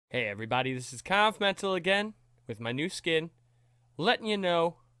Hey everybody, this is Mental again with my new skin, letting you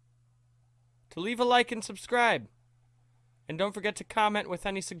know to leave a like and subscribe. And don't forget to comment with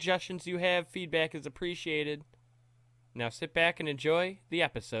any suggestions you have. Feedback is appreciated. Now sit back and enjoy the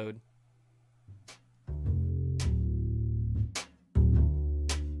episode.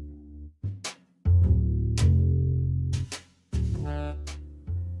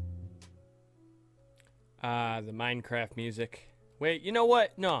 The Minecraft music. Wait, you know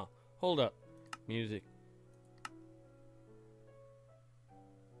what? No, hold up. Music.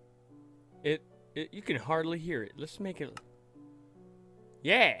 You can hardly hear it. Let's make it.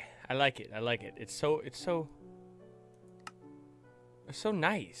 Yeah, I like it. I like it. It's so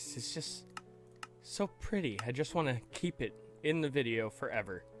nice. It's just so pretty. I just want to keep it in the video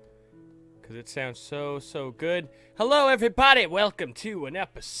forever because it sounds so good. Hello everybody, welcome to an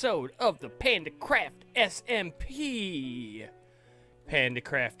episode of the PandaCraft SMP.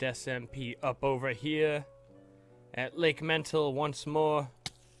 PandaCraft SMP up over here at Lake Mental once more,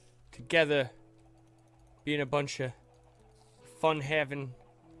 together being a bunch of fun having.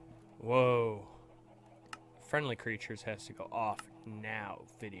 Whoa, friendly creatures has to go off now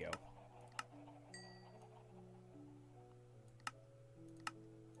video.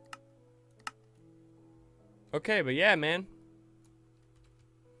 Okay, but yeah, man,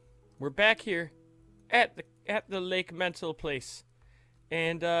 we're back here at the Lake Mental place.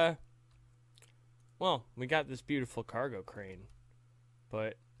 And, well, we got this beautiful cargo crane.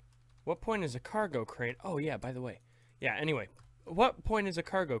 But what point is a cargo crane? Oh, yeah, by the way. Yeah, anyway. What point is a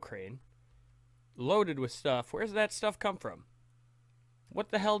cargo crane loaded with stuff? Where's that stuff come from? What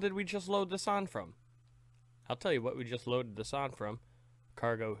the hell did we just load this on from? I'll tell you what we just loaded this on from.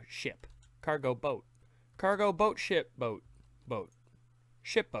 Cargo ship. Cargo boat. Cargo boat ship boat. Boat.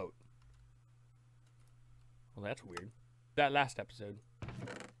 Ship boat. Well, that's weird. That last episode.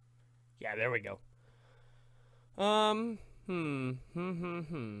 Yeah, there we go.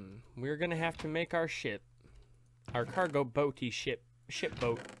 We're gonna have to make our ship. Our cargo boaty ship. Ship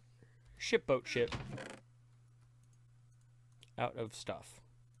boat out of stuff.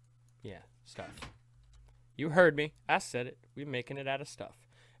 Yeah, stuff. You heard me. I said it. We're making it out of stuff.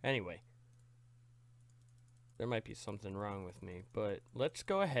 Anyway. There might be something wrong with me, but let's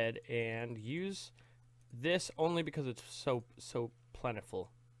go ahead and use this only because it's so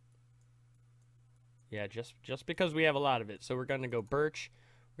plentiful. Yeah, just because we have a lot of it. So we're going to go birch.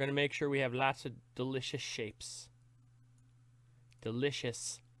 We're going to make sure we have lots of delicious shapes.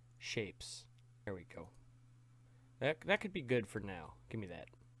 Delicious shapes. There we go. That could be good for now. Give me that.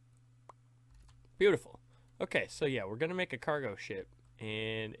 Beautiful. Okay, so yeah, we're going to make a cargo ship.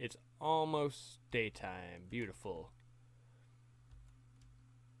 And it's almost daytime. Beautiful.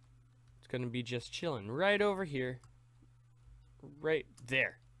 It's going to be just chilling right over here. Right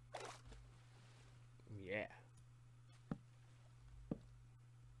there. Yeah.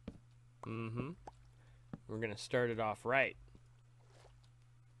 We're going to start it off right.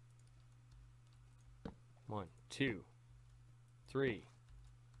 1, 2, 3,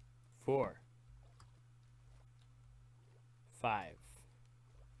 4, 5,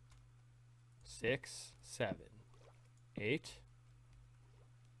 6, 7, 8.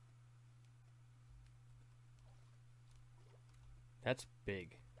 That's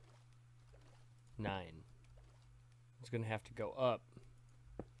big. 9. It's gonna have to go up.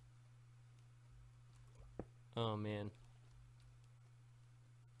 Oh man.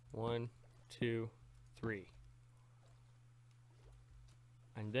 1, 2, 3.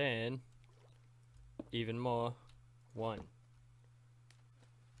 And then even more. 1.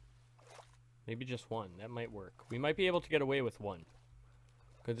 Maybe just 1. That might work. We might be able to get away with 1.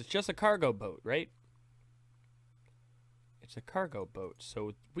 Because it's just a cargo boat, right? It's a cargo boat,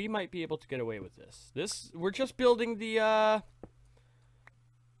 so we might be able to get away with this. We're just building the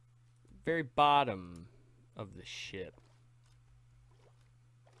very bottom of the ship.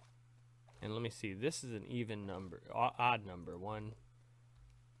 And let me see. This is an even number, odd number. 1,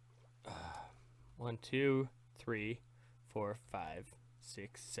 2, 3, 4, 5,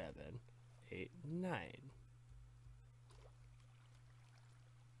 6, 7, 8, 9.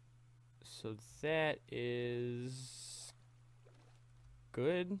 So that is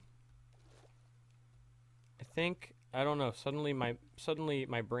good. I think. I don't know. Suddenly my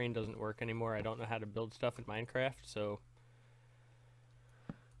brain doesn't work anymore. I don't know how to build stuff in Minecraft, so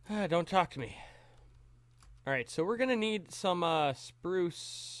don't talk to me. All right, so we're gonna need some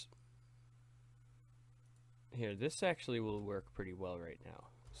spruce. Here, this actually will work pretty well right now.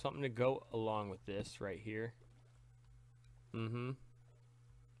 Something to go along with this right here.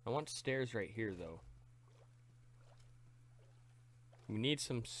 I want stairs right here, though. We need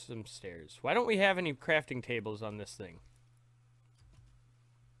some stairs. Why don't we have any crafting tables on this thing?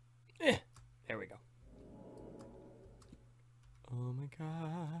 There we go. Oh my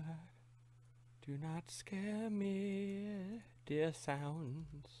god. Do not scare me, dear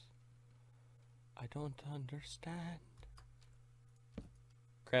sounds. I don't understand.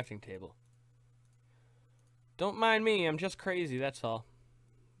 Crafting table. Don't mind me, I'm just crazy, that's all.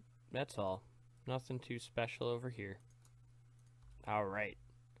 That's all. Nothing too special over here. Alright.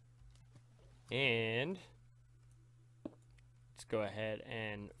 And let's go ahead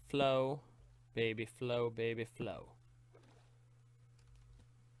and flow. Baby flow, baby flow.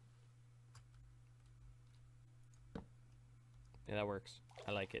 Yeah, that works.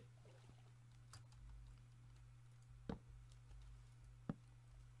 I like it.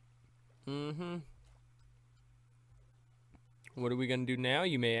 What are we gonna do now,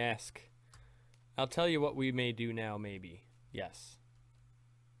 you may ask? I'll tell you what we may do now, maybe. Yes.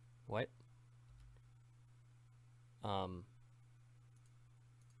 What?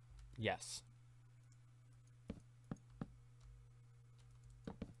 Yes.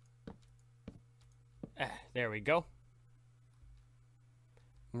 There we go.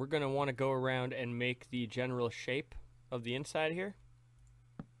 We're gonna want to go around and make the general shape of the inside here.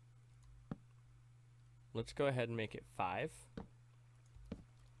 Let's go ahead and make it 5.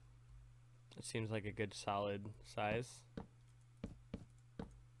 It seems like a good solid size.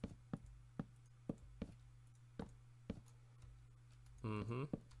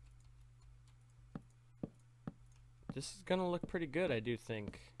 This is gonna look pretty good, I do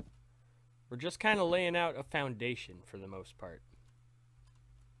think. We're just kind of laying out a foundation for the most part.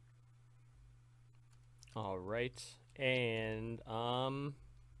 Alright, and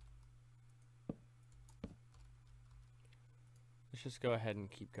let's just go ahead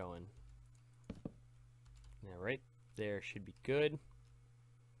and keep going. Now right there should be good.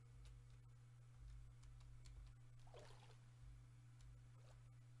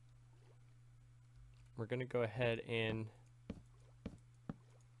 We're gonna go ahead and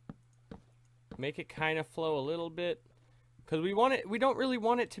make it kind of flow a little bit, because we don't really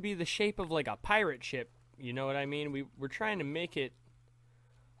want it to be the shape of like a pirate ship, you know what I mean? We're trying to make it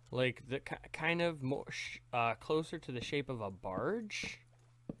like the kind of more closer to the shape of a barge,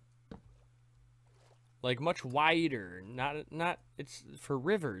 like much wider. Not it's for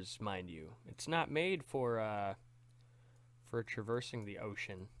rivers, mind you. It's not made for traversing the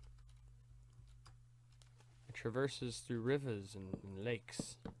ocean. It traverses through rivers and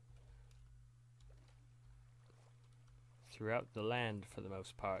lakes throughout the land for the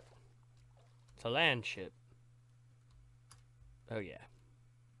most part. It's a land ship. Oh yeah.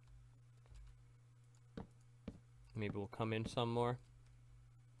 Maybe we'll come in some more.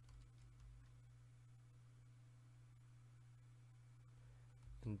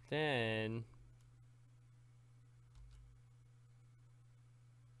 And then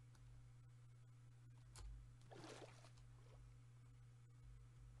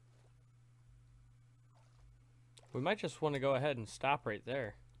we might just want to go ahead and stop right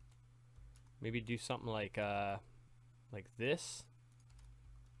there. Maybe do something like this.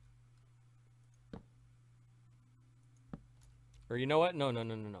 Or you know what? No.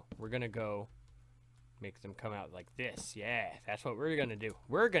 We're gonna go make them come out like this. Yeah, that's what we're gonna do.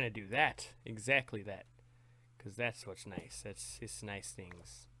 We're gonna do that. Exactly that. Because that's what's nice. That's just nice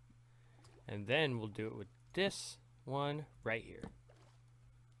things. And then we'll do it with this one right here.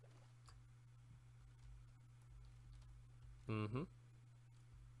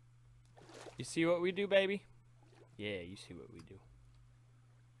 You see what we do, baby? Yeah, you see what we do.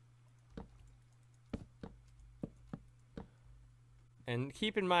 And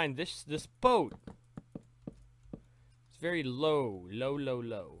keep in mind, this boat is very low.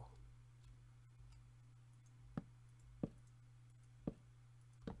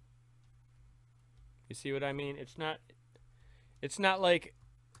 You see what I mean? It's not like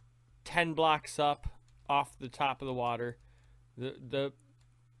 10 blocks up off the top of the water. The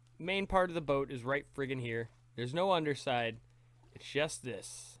main part of the boat is right friggin' here. There's no underside. It's just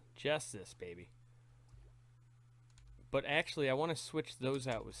this, baby. But actually, I want to switch those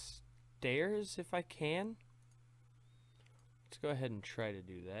out with stairs if I can. Let's go ahead and try to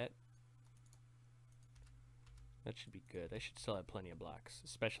do that. That should be good. I should still have plenty of blocks,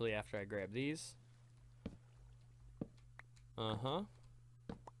 especially after I grab these.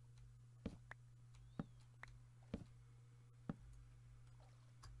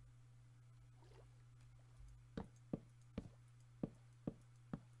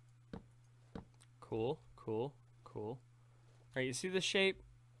 Cool. Alright, you see the shape?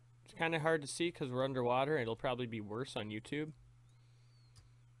 It's kind of hard to see because we're underwater. It'll probably be worse on YouTube.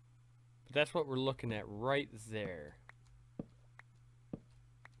 But that's what we're looking at right there.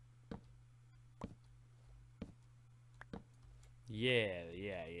 Yeah.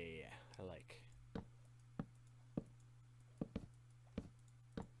 I like.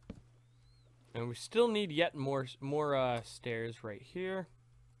 And we still need yet more stairs right here.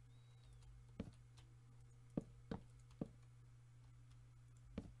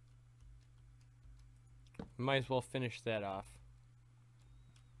 Might as well finish that off.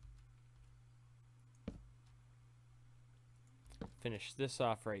 Finish this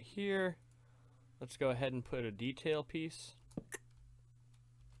off right here. Let's go ahead and put a detail piece.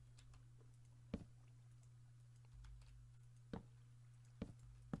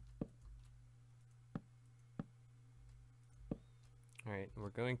 Alright, we're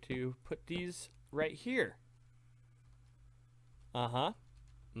going to put these right here.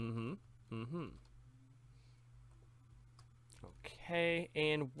 Okay,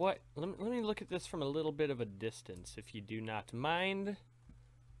 and what, let me look at this from a little bit of a distance, if you do not mind.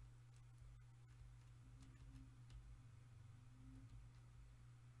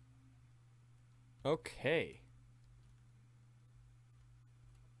 Okay.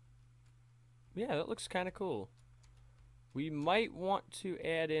 Yeah, that looks kind of cool. We might want to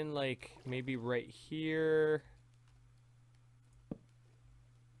add in, like, maybe right here.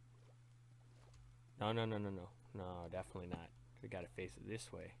 No, definitely not. We gotta face it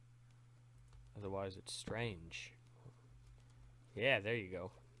this way. Otherwise, it's strange. Yeah, there you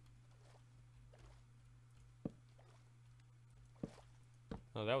go.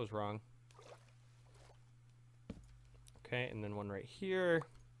 Oh, that was wrong. Okay, and then one right here.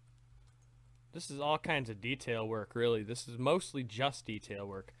 This is all kinds of detail work, really. This is mostly just detail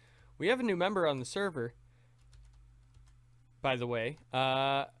work. We have a new member on the server, by the way.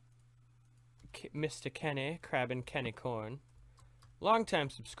 Mr. Kenny, Crabbin' Kenny Corn. Longtime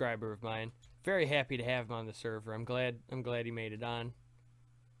subscriber of mine. Very happy to have him on the server. I'm glad he made it on.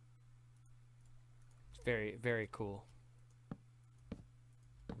 It's very, very cool.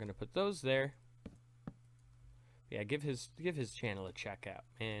 I'm gonna put those there. Yeah, give his channel a check out.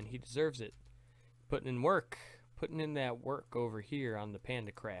 Man, he deserves it. Putting in work. Putting in that work over here on the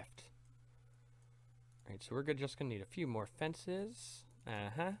PandaCraft. Alright, so we're just gonna need a few more fences.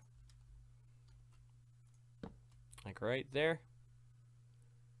 Like right there.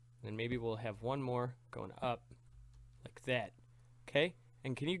 And maybe we'll have one more going up. Like that. Okay?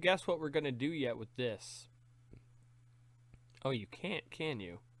 And can you guess what we're gonna do yet with this? Oh, you can't, can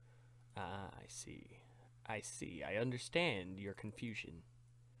you? Ah, I see. I understand your confusion.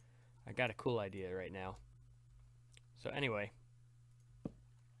 I got a cool idea right now. So anyway.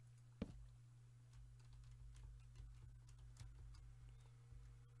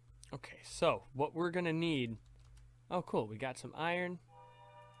 Okay, so what we're gonna need... Oh, cool, we got some iron.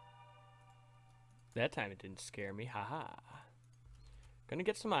 That time it didn't scare me, haha. Gonna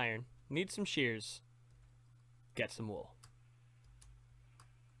get some iron, need some shears, get some wool.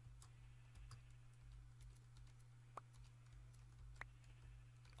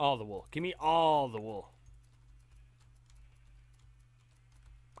 All the wool. Give me all the wool.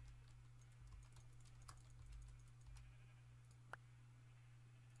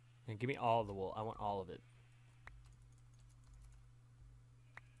 And give me all the wool. I want all of it.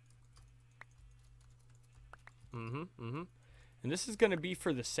 And this is going to be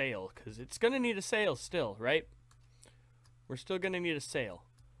for the sail, because it's going to need a sail still, right? We're still going to need a sail.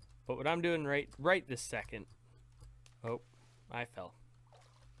 But what I'm doing right this second... Oh, I fell.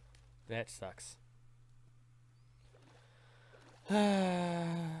 That sucks. Okay.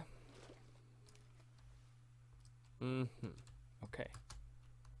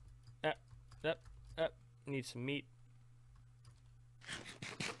 Need some meat.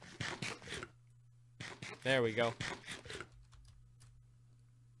 There we go.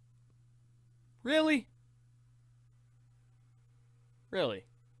 Really? Really?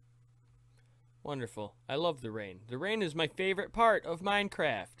 Wonderful. I love the rain. The rain is my favorite part of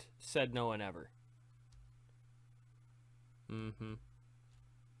Minecraft, said no one ever.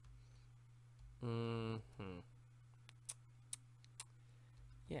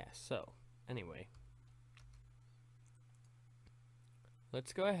 Yeah, so, anyway.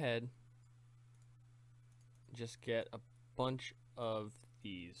 Let's go ahead. Just get a bunch of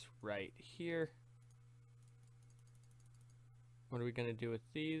these right here. What are we going to do with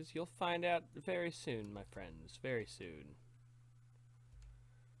these? You'll find out very soon, my friends. Very soon.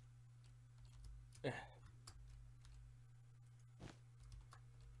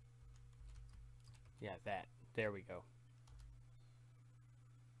 Yeah, that. There we go.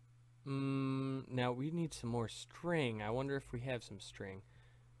 Now we need some more string. I wonder if we have some string.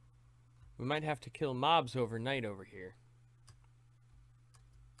 We might have to kill mobs overnight over here.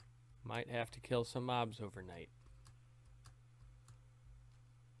 Might have to kill some mobs overnight.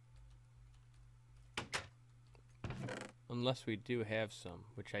 Unless we do have some,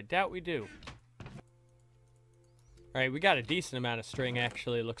 which I doubt we do. Alright, we got a decent amount of string,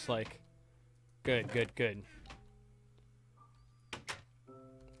 actually, it looks like. Good, good, good.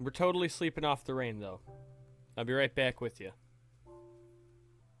 We're totally sleeping off the rain, though. I'll be right back with you.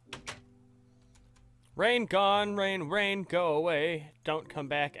 Rain gone, rain, rain, go away. Don't come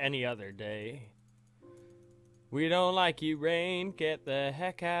back any other day. We don't like you, rain. Get the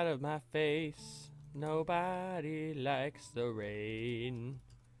heck out of my face. Nobody likes the rain.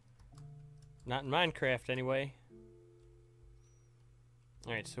 Not in Minecraft, anyway.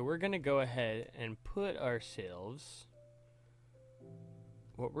 Alright, so we're going to go ahead and put ourselves...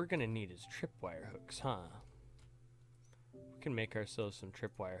 What we're going to need is tripwire hooks, huh? We can make ourselves some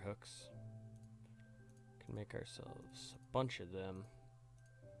tripwire hooks. We can make ourselves a bunch of them.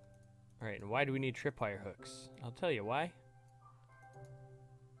 Alright, and why do we need tripwire hooks? I'll tell you why.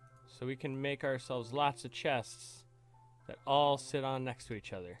 So we can make ourselves lots of chests that all sit on next to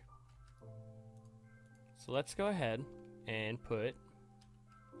each other. So let's go ahead and put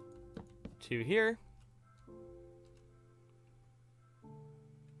 2 here.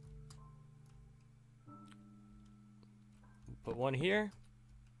 Put 1 here.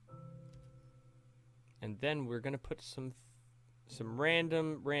 And then we're gonna put some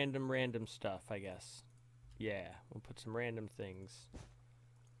random stuff, I guess. Yeah, we'll put some random things.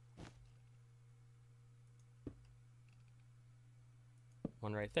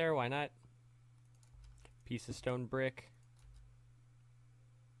 One right there, why not? Piece of stone brick.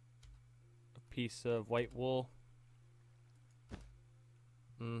 A piece of white wool.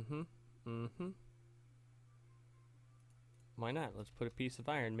 Why not? Let's put a piece of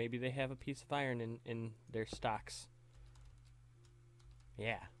iron. Maybe they have a piece of iron in their stocks.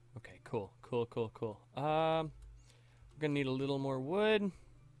 Yeah. Okay, cool. Cool. We're gonna need a little more wood.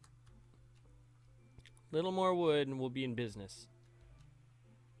 Little more wood and we'll be in business.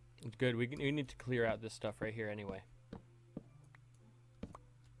 Good, we need to clear out this stuff right here anyway.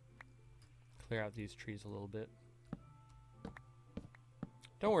 Clear out these trees a little bit.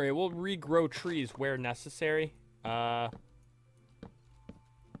 Don't worry, we'll regrow trees where necessary.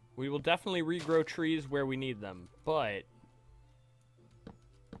 We will definitely regrow trees where we need them, but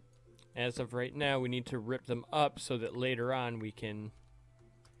as of right now, we need to rip them up so that later on we can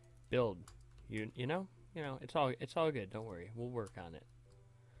build. You know, it's all good. Don't worry, we'll work on it.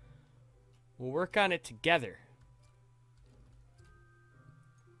 We'll work on it together.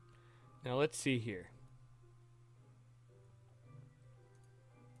 Now let's see here.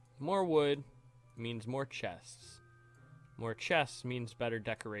 More wood means more chests. More chests means better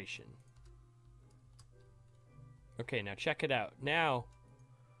decoration. Okay, now check it out. Now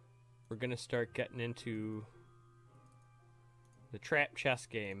we're gonna start getting into the trap chest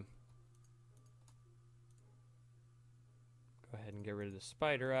game. Go ahead and get rid of the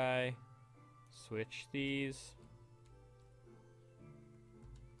spider eye. Switch these.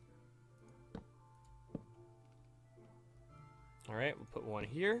 Alright, we'll put 1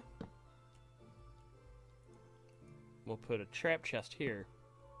 here. We'll put a trap chest here.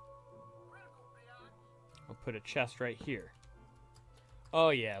 We'll put a chest right here.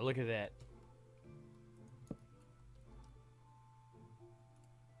 Oh yeah, look at that.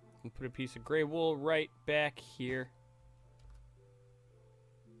 We'll put a piece of gray wool right back here.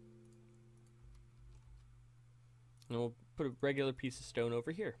 And we'll put a regular piece of stone over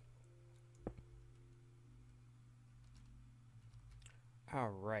here.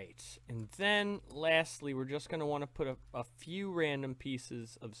 Alright, and then lastly, we're just going to want to put a few random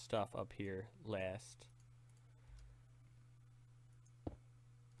pieces of stuff up here last.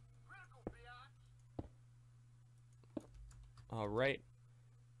 Alright,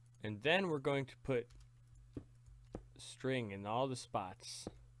 and then we're going to put string in all the spots.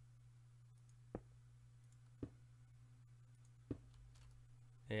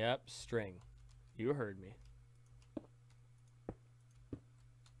 Yep, string. You heard me.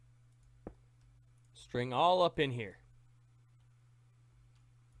 String all up in here.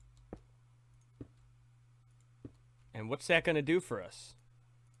 And what's that going to do for us?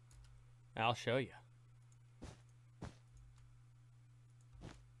 I'll show you.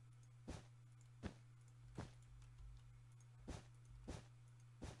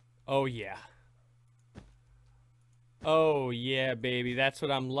 Oh yeah. Oh yeah, baby. That's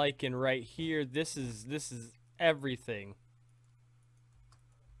what I'm liking right here. This is everything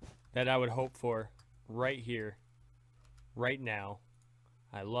that I would hope for right here, right now.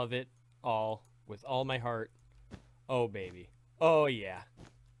 I love it. all with all my heart. Oh baby. Oh yeah.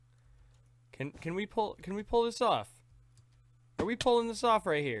 Can we pull this off? Are we pulling this off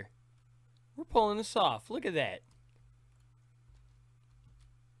right here? We're pulling this off. Look at that.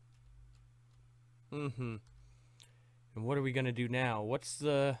 Mm-hmm. And what are we gonna do now? What's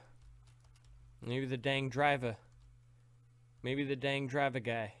the... Maybe the dang driver. Maybe the dang driver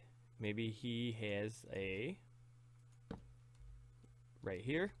guy. Maybe he has a... Right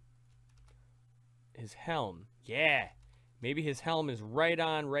here. His helm. Yeah. Maybe his helm is right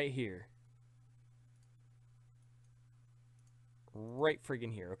on right here. Right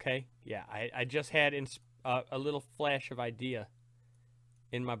friggin' here, okay? Yeah, I just had a little flash of idea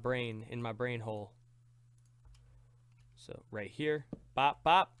in my brain hole. So, right here. Bop,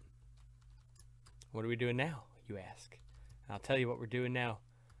 bop. What are we doing now, you ask? I'll tell you what we're doing now.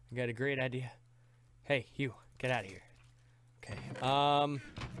 I got a great idea. Hey, you, get out of here. Okay,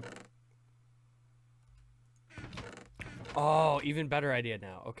 oh, even better idea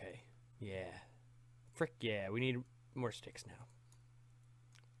now. Okay, yeah. Frick yeah, we need more sticks now.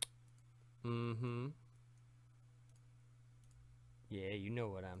 Mm-hmm. Yeah, you know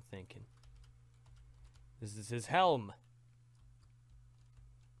what I'm thinking. This is his helm.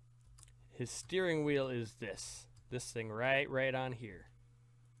 His steering wheel is this thing right on here.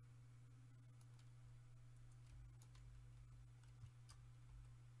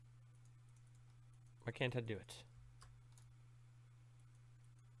 Why can't I do it?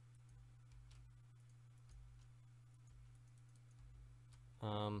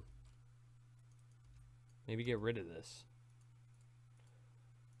 Maybe get rid of this.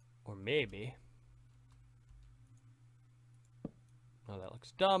 Or maybe... Oh, that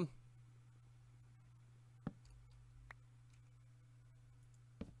looks dumb.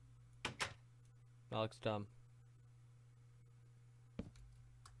 That looks dumb.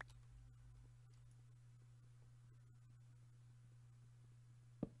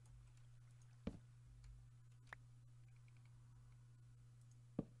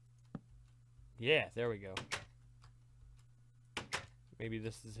 Yeah, there we go. Maybe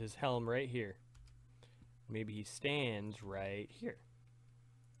this is his helm right here. Maybe he stands right here.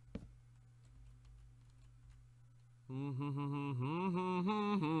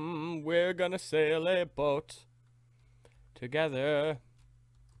 We're gonna sail a boat together,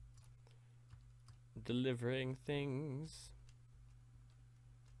 delivering things.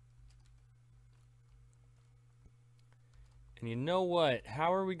 And you know what?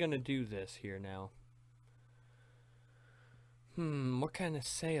 How are we gonna do this here now? What kind of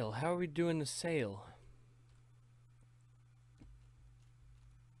sail? How are we doing the sail?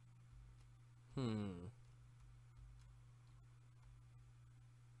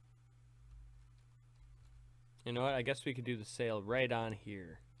 You know what? I guess we could do the sail right on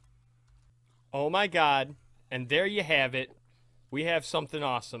here. Oh my god. And there you have it. We have something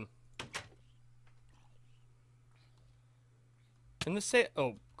awesome. And the sail...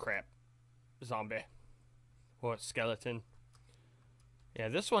 Oh, crap. Zombie. Or skeleton. Yeah,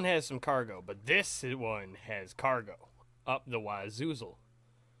 this one has some cargo, but this one has cargo. Up the wazoozle.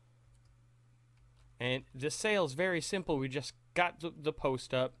 And the sail's very simple. We just got the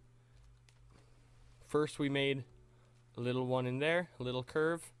post up. First we made a little one in there, a little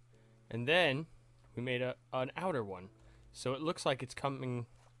curve, and then we made an outer one. So it looks like it's coming,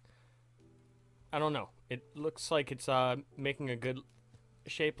 I don't know, it looks like it's making a good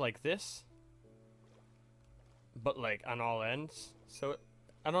shape like this, but like on all ends. So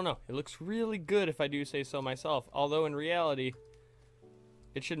I don't know, it looks really good if I do say so myself, although in reality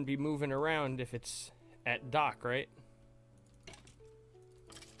it shouldn't be moving around if it's at dock, right?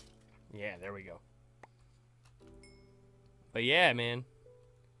 Yeah, there we go. But yeah, man.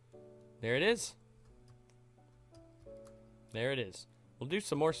 There it is. There it is. We'll do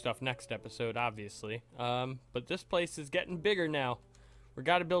some more stuff next episode, obviously. But this place is getting bigger now. We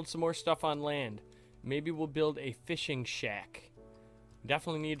gotta build some more stuff on land. Maybe we'll build a fishing shack.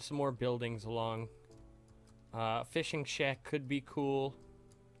 Definitely need some more buildings along. Fishing shack could be cool.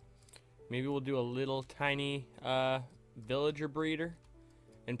 Maybe we'll do a little tiny villager breeder.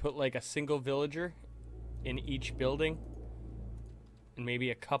 And put like a single villager in each building. And maybe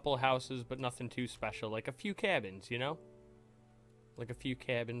a couple houses, but nothing too special. Like a few cabins, you know? Like a few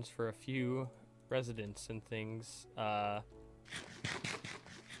cabins for a few residents and things.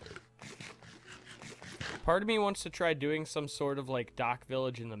 Part of me wants to try doing some sort of like dock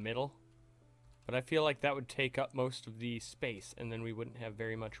village in the middle. But I feel like that would take up most of the space. And then we wouldn't have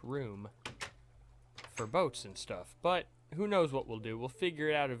very much room for boats and stuff. But who knows what we'll do. We'll figure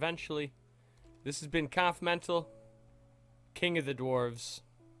it out eventually. This has been Confmental, King of the Dwarves.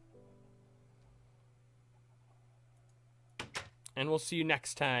 And we'll see you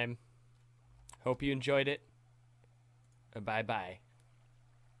next time. Hope you enjoyed it. Bye-bye.